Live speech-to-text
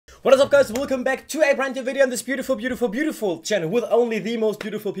What is up, guys? Welcome back to a brand new video on this beautiful channel with only the most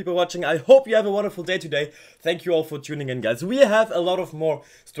beautiful people watching. I hope you have a wonderful day today. Thank you all for tuning in, guys. We have a lot of more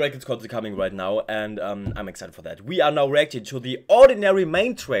Stray Kids content coming right now, and I'm excited for that. We are now reacting to the Ordinary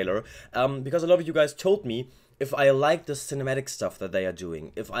main trailer, because a lot of you guys told me if I like the cinematic stuff that they are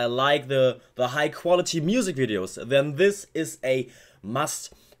doing, if I like the high quality music videos, then this is a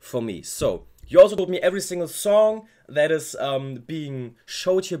must for me. So, you also told me every single song that is being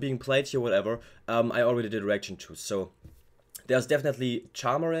showed here, being played here, whatever, I already did a reaction to. So, there's definitely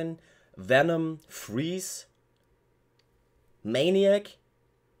Charmerin, Venom, Freeze, Maniac,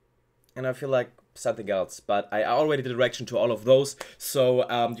 and I feel like something else, but I already did a reaction to all of those, so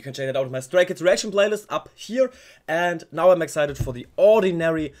you can check that out in my Stray Kids reaction playlist up here. And now I'm excited for the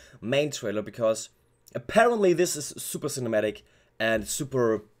Ordinary main trailer, because apparently this is super cinematic and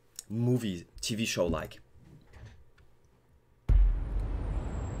super movie, TV show like.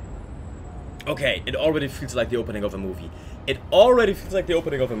 Okay, it already feels like the opening of a movie. It already feels like the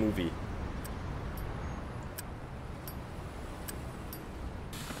opening of a movie.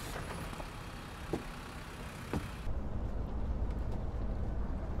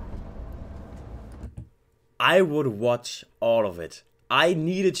 I would watch all of it. I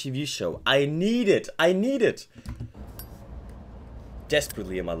need a TV show. I need it. I need it.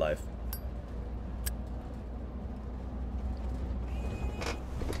 Desperately in my life.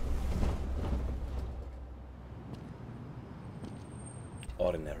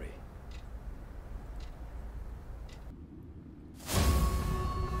 Ordinary.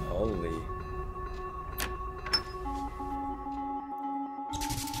 Holy.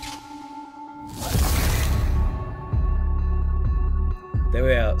 There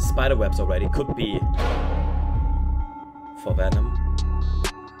were spiderwebs already. Could be for Venom.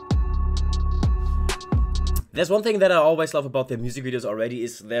 There's one thing that I always love about their music videos already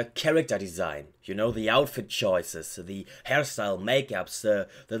is their character design. You know, the outfit choices, the hairstyle, makeups,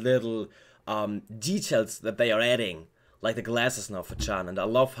 the little details that they are adding. Like the glasses now for Chan. And I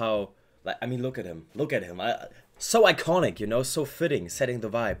love how, like, I mean, look at him. Look at him. So iconic, you know, so fitting, setting the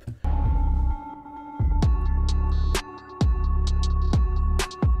vibe.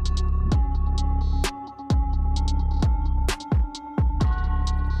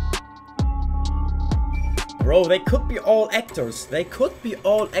 Bro, they could be all actors. They could be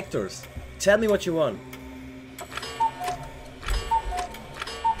all actors. Tell me what you want.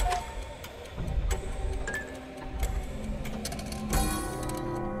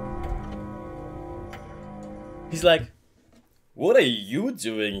 He's like, what are you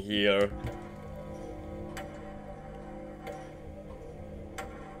doing here?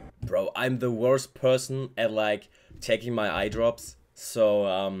 Bro, I'm the worst person at like taking my eye drops. So,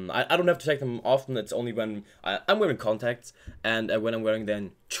 I don't have to take them often. It's only when I'm wearing contacts, and when I'm wearing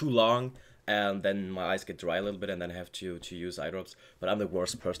them too long, and then my eyes get dry a little bit, and then I have to use eye drops. But I'm the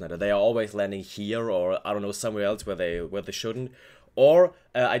worst person at it. They are always landing here, or I don't know, somewhere else where they shouldn't. Or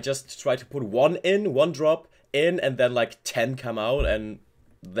I just try to put one drop in, and then like 10 come out, and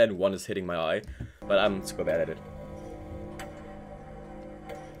then one is hitting my eye. But I'm super bad at it.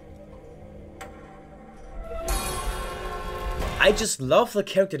 I just love the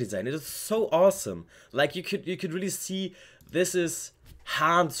character design. It is so awesome. Like you could really see this is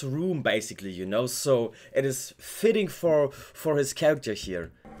Han's room basically, you know. So it is fitting for his character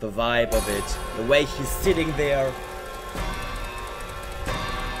here. The vibe of it, the way he's sitting there.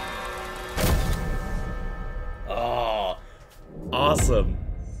 Oh, awesome.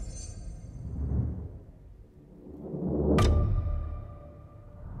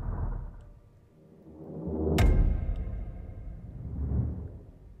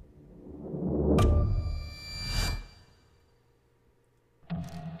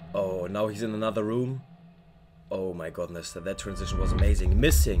 Oh, now he's in another room. Oh my goodness, that transition was amazing.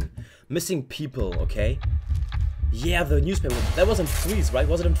 Missing people, okay? Yeah, the newspaper. That was in Freeze, right?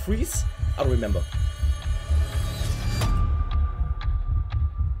 Was it in Freeze? I don't remember.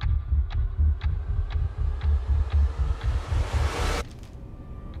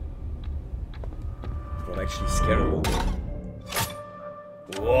 Bro, I'm actually scared a little bit.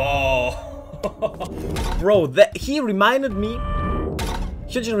 Whoa! Bro, he reminded me...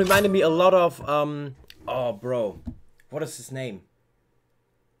 Hyunjin reminded me a lot of, oh bro, what is his name?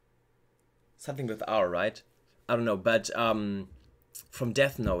 Something with R, right? I don't know, but, from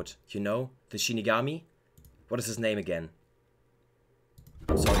Death Note, you know? The Shinigami? What is his name again?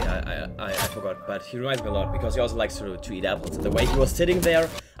 I'm sorry, I forgot, but he reminds me a lot, because he also likes to eat apples. And the way he was sitting there,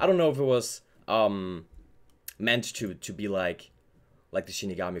 I don't know if it was, meant to be like the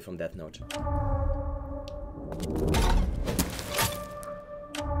Shinigami from Death Note.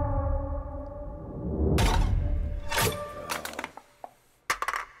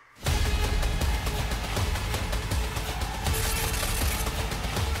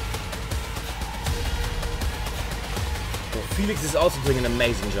 Felix is also doing an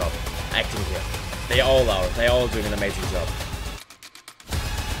amazing job acting here. They all are. They all doing an amazing job.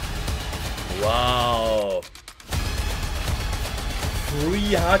 Wow.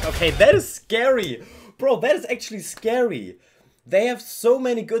 Free hug. Okay, that is scary. Bro, that is actually scary. They have so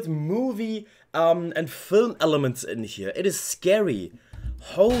many good movie and film elements in here. It is scary.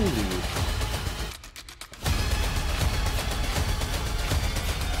 Holy.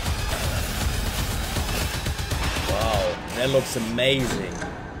 Wow, that looks amazing.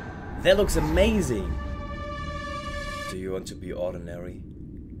 That looks amazing. Do you want to be ordinary?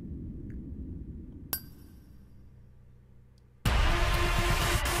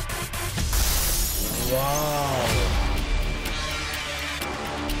 Wow.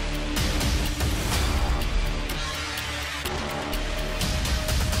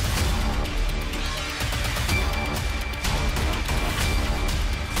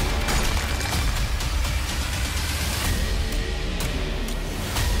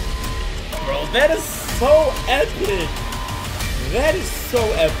 Bro, that is so epic. That is so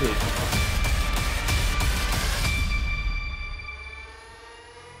epic.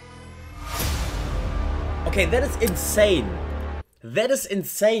 Okay, that is insane. That is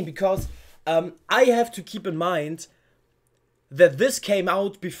insane because I have to keep in mind that this came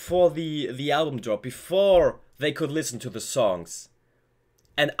out before the album dropped, before they could listen to the songs.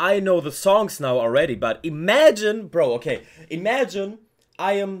 And I know the songs now already, but imagine, bro, okay, imagine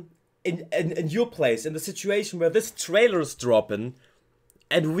I am in your place, in the situation where this trailer is dropping,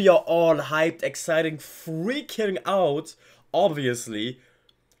 and we are all hyped, exciting, freaking out, obviously,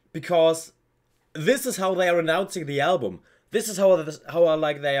 because this is how they are announcing the album. This is how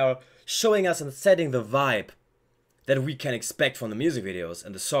like they are showing us and setting the vibe that we can expect from the music videos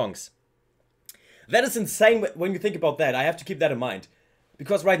and the songs. That is insane when you think about that. I have to keep that in mind.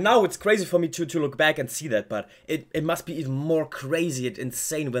 Because right now it's crazy for me to look back and see that, but it must be even more crazy and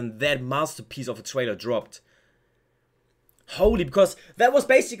insane when that masterpiece of a trailer dropped. Holy, because that was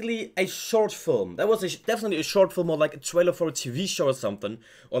basically a short film. That was definitely a short film, or like a trailer for a TV show or something.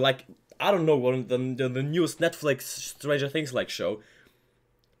 Or like, I don't know, one of the newest Netflix Stranger Things like show.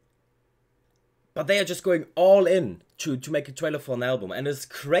 But they are just going all in to make a trailer for an album. And it's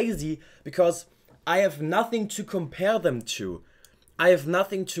crazy because I have nothing to compare them to. I have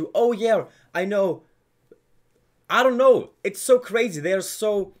nothing to, oh yeah, I know. I don't know. It's so crazy. They are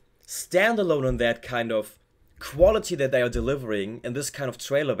so standalone in that kind of quality that they are delivering in this kind of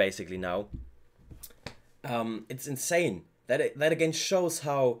trailer basically now. It's insane. That again shows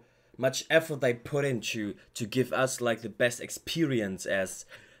how much effort they put into to give us like the best experience as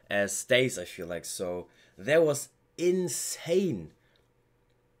stays, I feel like. So that was insane.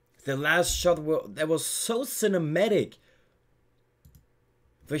 The last shot that was so cinematic.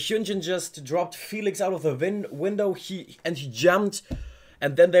 The Hyunjin just dropped Felix out of the window, he jumped,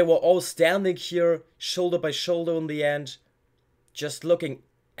 and then they were all standing here, shoulder by shoulder in the end, just looking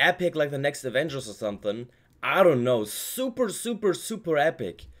epic like the next Avengers or something. I don't know, super, super, super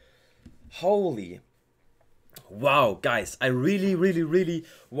epic. Holy. Wow, guys, I really, really, really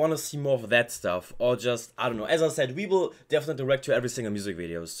want to see more of that stuff, or just, I don't know. As I said, we will definitely direct to every single music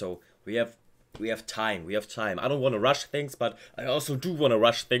video, so we have time. I don't want to rush things, but I also do want to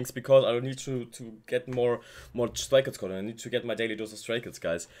rush things because I need to get more Stray Kids content. I need to get my daily dose of Stray Kids,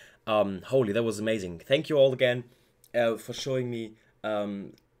 guys. Holy, that was amazing. Thank you all again for showing me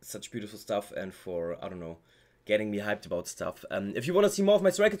such beautiful stuff and for, I don't know, getting me hyped about stuff. If you want to see more of my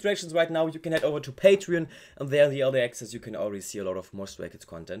Stray Kids reactions right now, you can head over to Patreon, and there in the early access you can already see a lot of more Stray Kids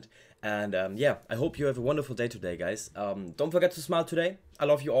content. And yeah, I hope you have a wonderful day today, guys. Don't forget to smile today. I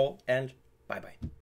love you all, and bye-bye.